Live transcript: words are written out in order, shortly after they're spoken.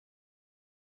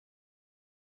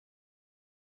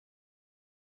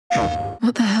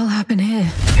What the hell happened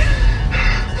here?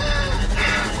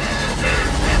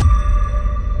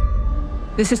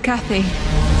 This is Kathy.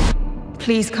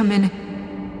 Please come in.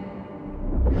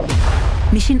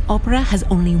 Mission Opera has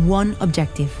only one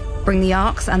objective. Bring the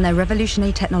Arks and their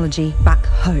revolutionary technology back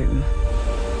home.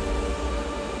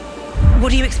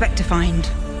 What do you expect to find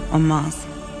on Mars?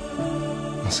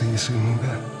 I'll see you soon,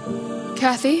 Olga.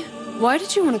 Kathy, why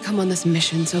did you want to come on this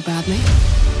mission so badly?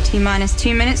 T-minus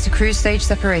 2 minutes to cruise stage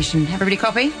separation. Everybody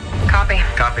copy? Copy.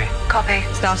 Copy. Copy.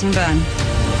 Starting burn.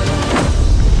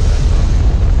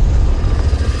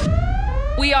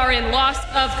 We are in loss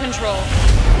of control.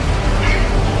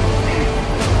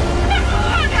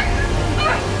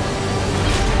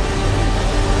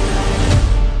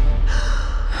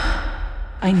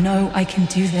 I know I can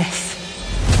do this.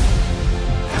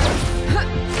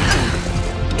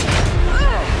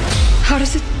 How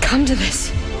does it come to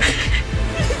this?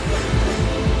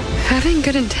 Having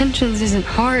good intentions isn't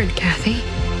hard, Kathy.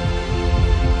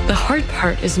 The hard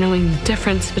part is knowing the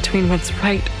difference between what's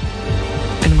right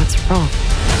and what's wrong.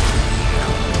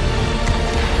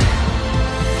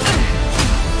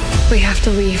 We have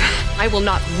to leave. I will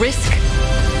not risk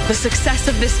the success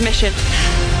of this mission.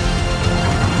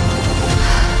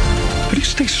 How do you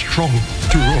stay strong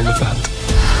through all of that?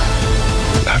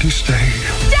 How do you stay...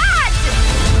 Dad!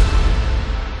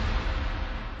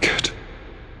 Good.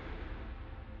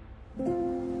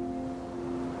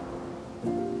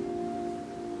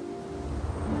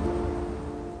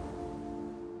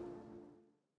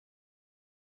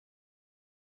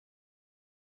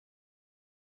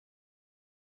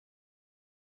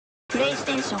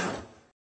 PlayStation